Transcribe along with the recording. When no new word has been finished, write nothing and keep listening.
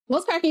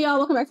What's cracking, y'all?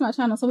 Welcome back to my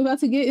channel. So we're about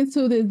to get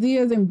into the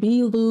ZIAS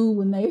B.LOU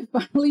when they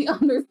finally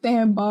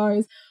understand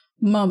bars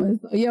mamas.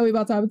 So yeah, we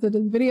about to hop into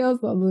this video,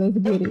 so let's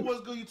get it.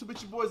 What's good, YouTube?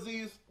 It's your boy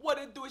ZIAS. What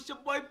it do? It's your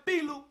boy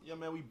B.LOU. Yeah,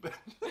 man, we back.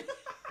 We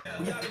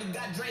already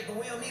got Drake, but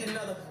we don't need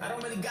another. I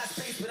don't really got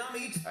space, but I'm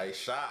each. Hey,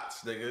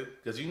 shots, nigga.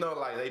 Cause you know,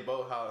 like they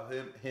both how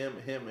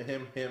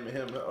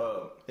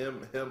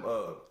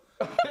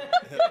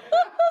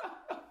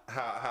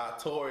how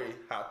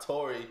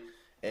Tory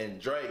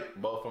and Drake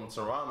both from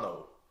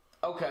Toronto.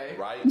 Okay.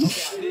 Right?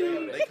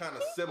 Okay. They kind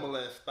of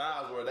similar in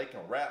styles where they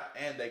can rap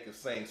and they can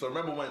sing. So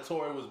remember when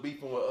Tory was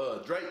beefing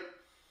with Drake,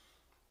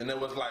 and it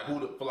was like who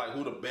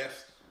the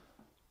best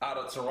out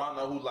of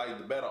Toronto, who like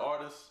the better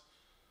artist.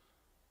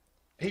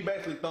 He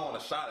basically throwing a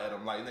shot at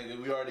him, like, nigga,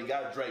 we already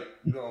got Drake.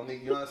 You don't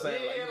need, you know what I'm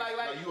saying? Yeah,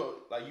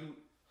 like you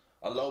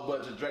a low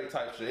budget Drake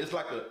type shit. It's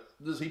like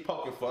he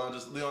poking fun,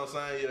 just, you know what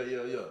I'm saying?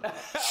 Yeah.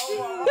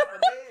 Oh,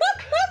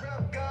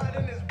 rap God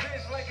in this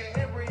bitch like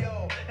an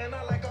embryo, and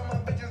I like all my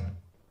bitches.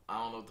 I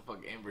don't know what the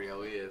fuck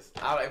embryo is.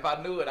 If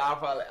I knew it, I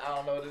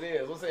don't know what it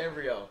is. What's an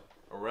embryo?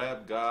 A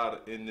rap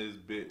God in this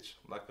bitch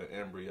like an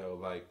embryo,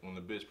 like when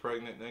the bitch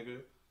pregnant,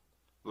 nigga.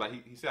 Like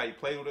he said how he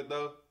played with it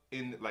though.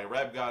 In like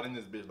rap God in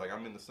this bitch, like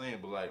I'm in the same,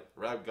 but like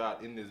rap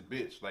God in this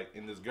bitch, like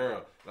in this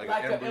girl, like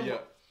an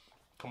embryo.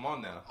 Come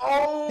on now.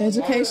 Oh,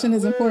 education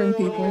is important,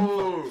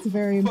 people. It's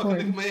very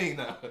important. What do you mean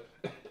now?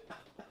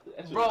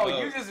 Bro,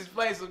 you just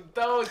explained some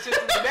thorough shit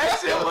to me. That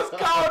shit was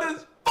cold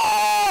as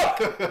fuck.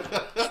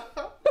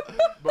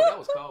 Bro, that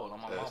was cold on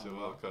my mama. That shit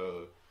was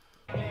cold.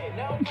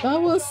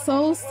 That was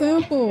so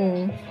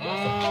simple.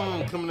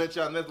 Coming at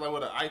y'all next like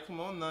with an eye. Come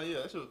on now,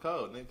 yeah, that shit was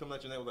cold. Nigga coming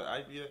at your neck with an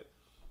eye yet?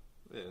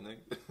 Yeah,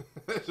 nigga.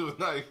 That shit was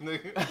nice,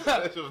 nigga.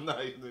 That shit was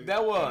nice, nigga.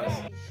 That was.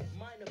 That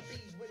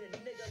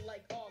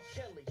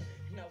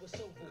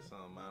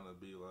song Minor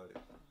B like.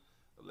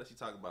 Unless you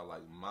talk about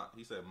like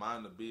he said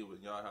Minor B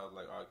with y'all house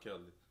like R.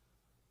 Kelly.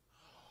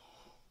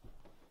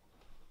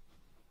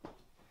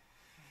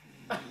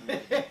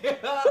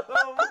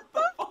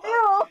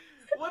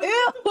 What the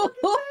fuck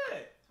is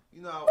that?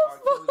 You know how R.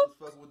 Kelly was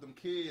fucking with them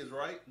kids,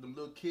 right? Them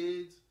little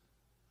kids.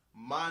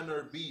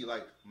 Minor B,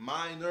 like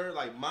minor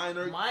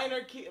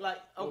kid,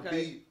 like okay.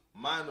 B,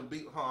 minor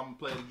B. I'm gonna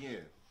play it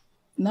again.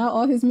 Now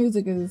all his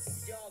music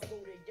is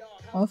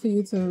off of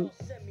YouTube.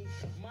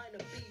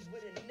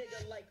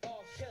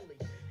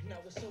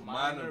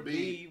 Minor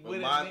B,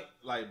 with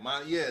like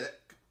my yeah.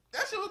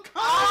 That shit was cold.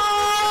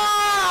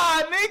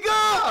 Ah,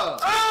 nigga.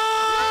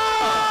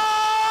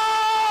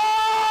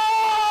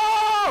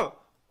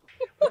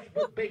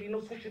 Oh! Baby,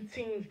 no switching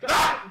teams.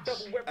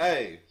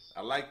 Hey,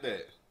 I like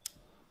that.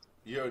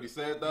 You already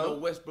said though? No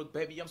Westbrook,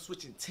 baby, I'm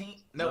switching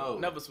team. No,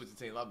 never switching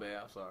team. My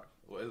bad, I'm sorry.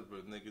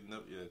 Westbrook, nigga,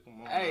 no, yeah,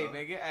 come on. Hey,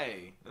 nigga,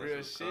 hey,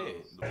 real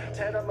shit.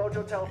 Tana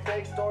Mojo tell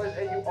fake stories,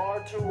 and you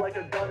are too like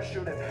a gun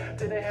shooting.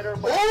 Didn't hit her.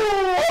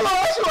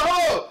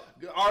 Oh,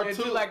 hold on,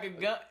 R2 like a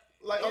gun.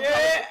 Like,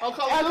 yeah, I'm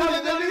calling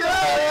yeah,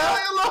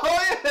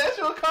 that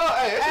shit was cold.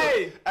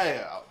 Hey,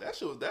 that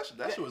shit was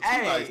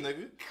too nice,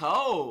 nigga.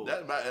 Cold.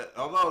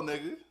 Hold on,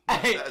 nigga.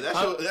 Hey,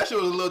 that shit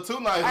was a little too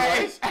nice,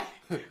 right?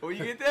 Where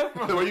you get that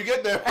from? Where you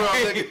get that from,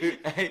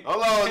 nigga?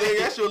 Hold on, nigga.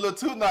 That shit was a little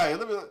too nice.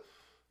 Let me.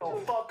 Oh,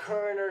 fuck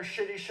her and her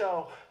shitty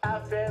show. I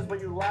have fans,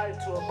 but you lied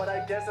to it. But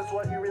I guess that's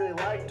what you really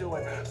like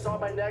doing. Saw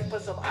my neck,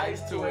 put some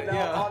ice to it.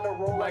 Now on the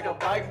roll like a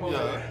bike moving.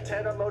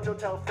 Tana Mojo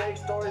tell fake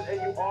stories,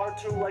 and you are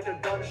too like a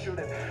gun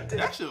shooting.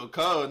 That shit was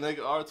cold, nigga.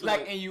 R2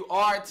 like, and you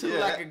are too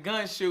like a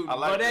gun shooting.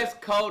 But that's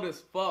cold as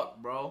fuck,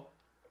 bro.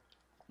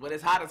 But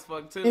it's hot as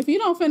fuck too. If you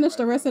don't finish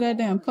the rest of that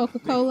damn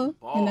Coca-Cola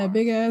in that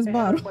big ass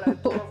bottle. But I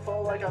throw a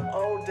phone like I'm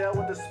Odell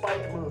with the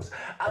spike moves.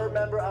 I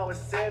remember I was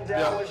sitting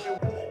down with you.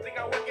 Think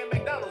I work at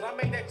McDonald's? I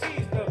make that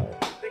cheese noodle.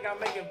 Think I'm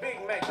making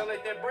Big Macs? I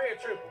let that bread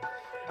triple.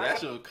 That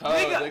shit was cold,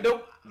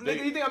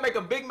 nigga, you think I make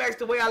a Big Macs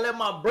the way I let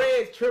my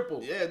bread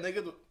triple? Yeah,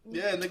 nigga.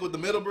 Yeah, nigga with the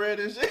middle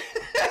bread and shit.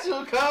 That shit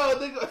was cold,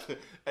 nigga.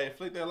 Hey,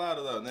 flick that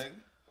louder though, nigga.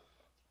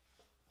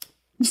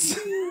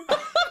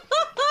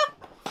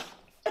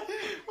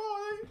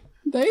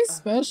 They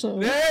special.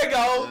 There you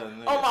go.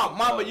 Yeah, oh my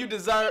mama, you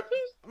deserve.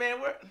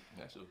 Man, where?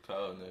 That shit was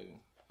cold, nigga.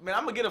 Man,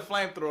 I'm gonna get a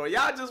flamethrower.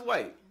 Y'all just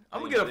wait.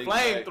 I'm gonna get a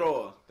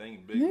flamethrower.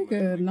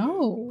 Nigga,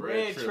 no.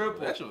 Bread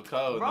triple. That shit was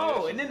cold,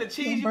 bro. And then the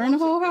cheese. You burn the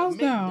whole house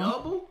down.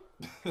 Double?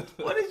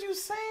 What did you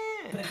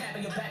saying? Put a cap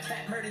in your back,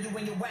 fat murder you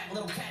when you whack,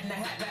 little cat in the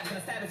hat, rap,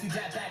 gonna stab if you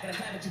drop back, and a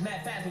clap at you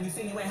mad fast when you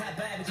see you ain't hot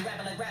bad, but you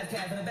rapping like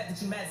Razzcast, and I bet that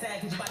you mad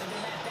sad, cause you about to get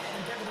laughed at,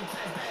 and everything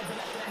trash bags, and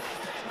left in a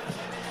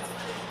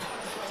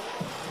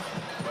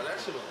But that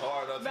shit was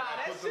hard, though. Nah,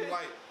 that put shit. Them,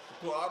 like,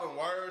 put all them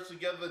words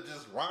together,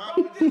 just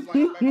rhyme, just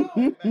like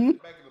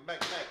back in the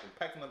backpack, and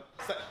packing the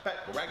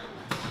back, rack.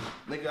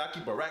 Nigga, I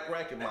keep a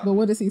rack in my. But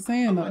what is he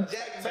saying though?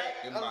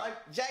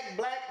 Jack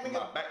Black, nigga.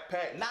 My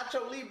backpack.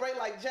 Nacho Libre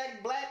like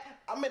Jack Black.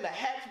 I'm in the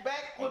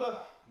hatchback with a.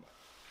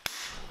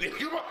 That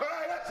shit was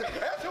hard, nigga.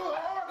 That shit was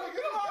hard,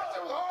 nigga.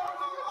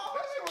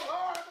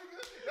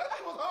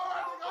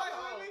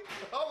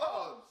 Hold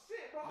on.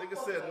 Nigga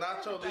said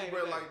Nacho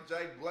Libre like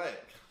Jack Black.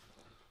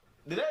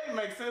 Did that even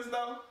make sense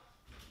though?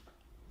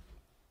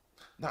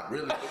 Not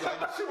really. Like,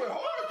 she went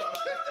hard though.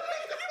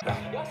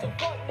 Y'all some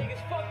fuck niggas,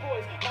 fuck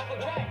boys. Michael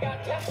Jack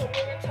got Tesla with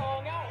her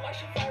tongue out like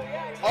she fire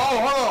reacts. Oh,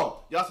 hold on.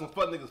 Y'all some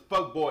fuck niggas,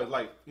 fuck boys.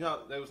 Like, you know,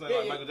 they were saying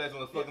like Michael Jackson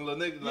was fucking little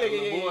niggas, like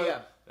little boys. Yeah.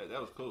 That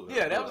was cool.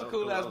 Yeah, that was a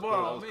cool ass bar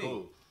on me.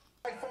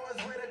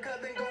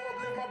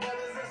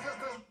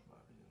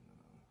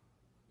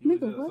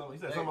 Nigga, You what?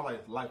 said something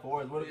like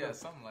Forrest Whitaker? Yeah,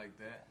 something like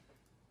that.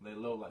 Lay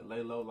low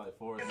like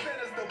Forrest. Body you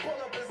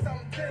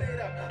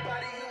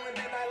and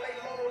then I lay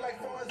low like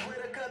Forrest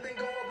Whitaker, then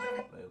go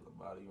up live.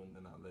 Body you and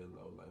then I lay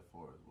low like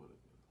Forrest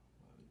Whitaker.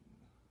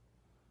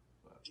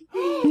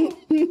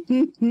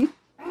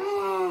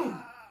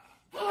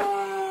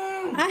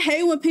 I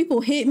hate when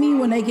people hit me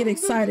when they get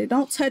excited.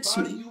 Don't touch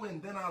Body me. you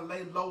and then I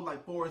lay low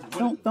like Forrest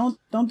Whitaker.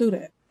 Don't do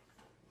that.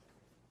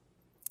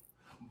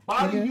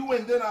 Body you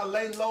and then I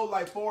lay low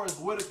like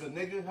Forrest Whitaker,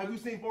 nigga. Have you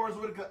seen Forrest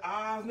Whitaker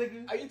eyes,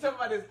 nigga? Are you talking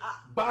about this?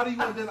 Body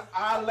you and then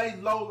I lay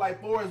low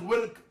like Forrest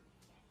Whitaker.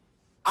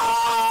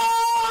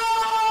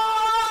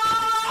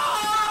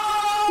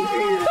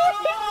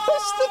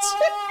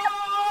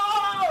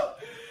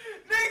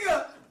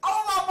 Nigga,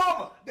 oh my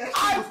mama.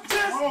 I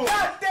just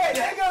got that,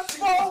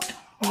 nigga.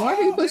 Why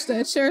he push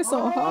that chair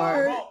so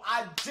hard? Bro,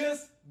 I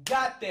just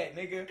got that,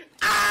 nigga.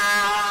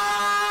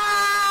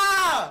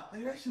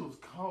 Nigga, that shit was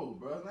cold,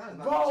 bro. That's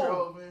not Bro.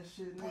 Joe, man,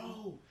 shit, nigga.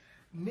 Bro,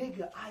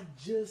 nigga, I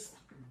just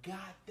got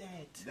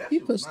that. That He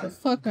shit was pushed the nice.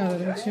 fuck out of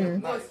that chair.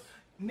 Nice.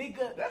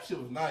 Nigga, That shit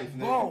was nice, nigga.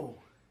 bro.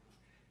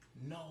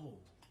 No.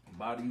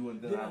 Body you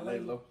and then I lay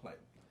low like.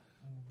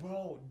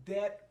 Bro,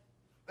 that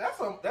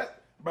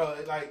Bro,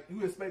 like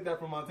you expect that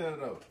from Montana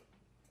though.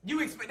 you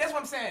expect that's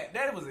what I'm saying.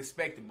 That was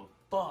expectable.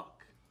 Fuck.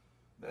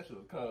 That shit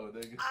was cold,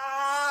 nigga.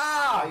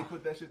 Ah! How you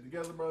put that shit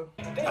together, bro?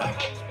 They like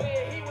how you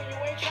split heat when you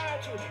ain't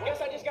trying to.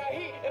 Guess I just got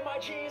heat in my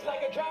cheese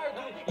like a dryer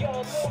dude. Yo,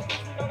 little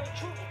bitch, you know the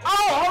truth.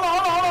 Oh,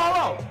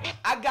 hold on.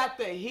 I got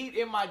the heat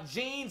in my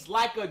jeans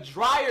like a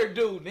dryer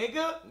dude,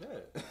 nigga.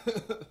 Yeah.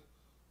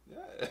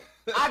 Yeah.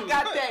 I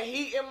got that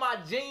heat in my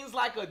jeans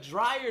like a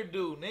dryer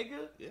dude,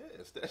 nigga.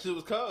 Yes, that shit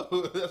was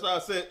cold. That's why I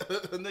said,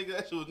 nigga,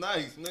 that shit was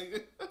nice,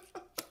 nigga.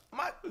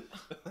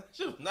 That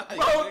shit was nice. Bro,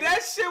 nigga.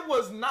 that shit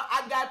was not.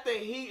 I got the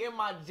heat in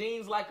my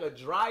jeans like a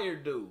dryer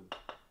dude.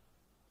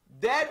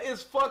 That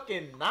is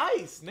fucking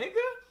nice, nigga.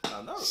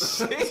 I know.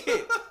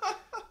 Shit.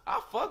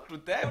 I fucked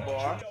with that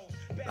bar.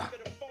 Back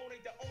of the phone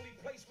ain't the only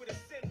place where the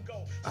sin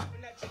go.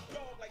 Shooting at your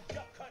dog like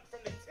Duck Hunt from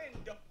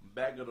Nintendo.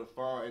 Back of the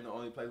phone ain't the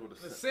only place where The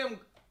the sim.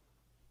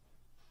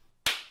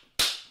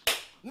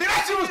 Nigga,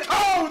 that shit was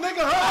cold,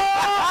 nigga.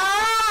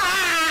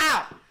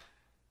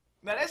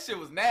 Now that shit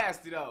was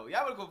nasty though.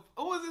 Y'all would go.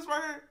 Who was this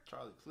right here?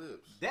 Charlie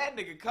Clips. That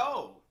nigga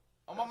cold.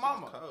 On my That shit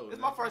mama. was cold, This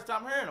is my nigga. first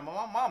time hearing him. On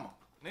my mama.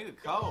 Nigga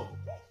cold.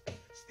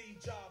 Steve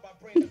Jobs, I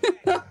bring the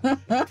back out.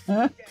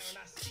 Down,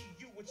 I see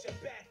you with your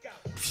back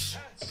out.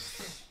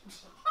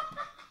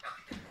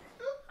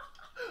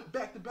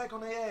 Back to back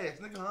on their ass,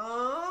 nigga,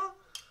 huh?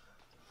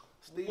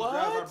 Steve What?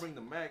 Jobs, I bring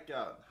the Mac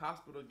out.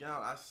 Hospital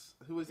gown.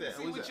 Who is that?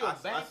 See, Who is with that? your I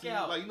back see,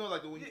 out. Like, you know,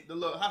 like the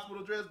little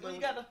hospital dress. You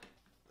like, gotta.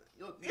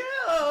 Yo, Yeah. that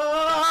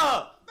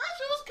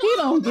shit was He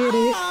don't get what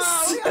y'all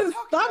talking it.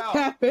 Stop about?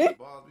 capping.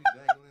 Balls be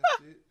dangling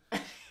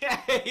and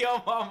shit. Yo,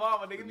 my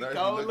mama, nigga, The be nurse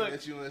cold. looking Look.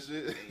 at you and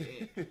shit.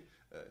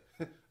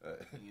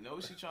 You know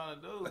what she trying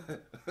to do.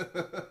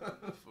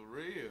 For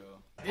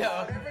real.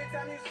 Yeah. Every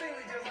time you see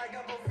me, just like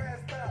I'm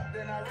professed up.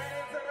 Then I ran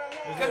into the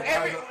wall. Cause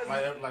every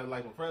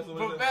like Professor.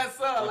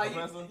 Professor, like,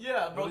 Professor?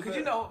 yeah, bro. What Cause is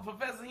you that? know,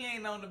 Professor, he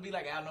ain't known to be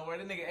like out nowhere.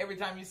 That nigga, every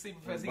time you see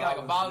Professor, he The got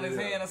like a ball in his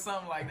ball, yeah. hand or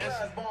something like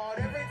that. Shit. Ball.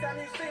 Every time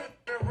you see me,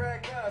 the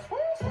red gloves.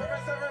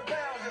 Swerving 7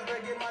 pounds just to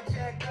get my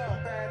check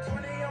up. And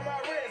 20 on my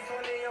wrist,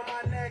 20 on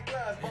my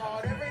necklace.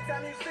 Ball. Every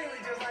time you see me,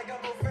 just like I'm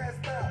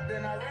professed up.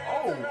 Then I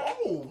ran into the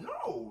Oh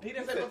no! He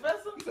didn't say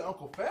Professor? He said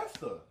Uncle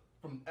Fester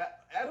from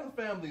Adam's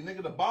Family,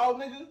 nigga, the bald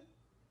nigga.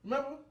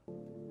 Remember?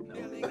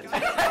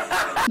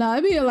 Nah,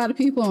 it be a lot of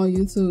people on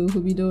YouTube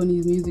who be doing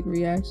these music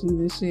reactions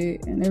and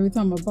shit, and every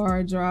time a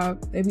bar drop,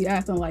 they be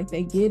acting like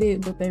they get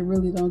it, but they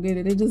really don't get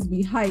it. They just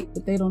be hyped,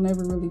 but they don't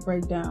ever really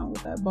break down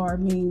what that bar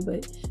means.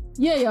 But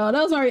yeah, y'all,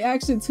 that was my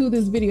reaction to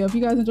this video. If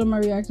you guys enjoyed my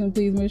reaction,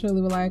 please make sure to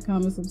leave a like,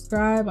 comment,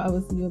 subscribe. I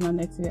will see you in my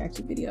next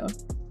reaction video.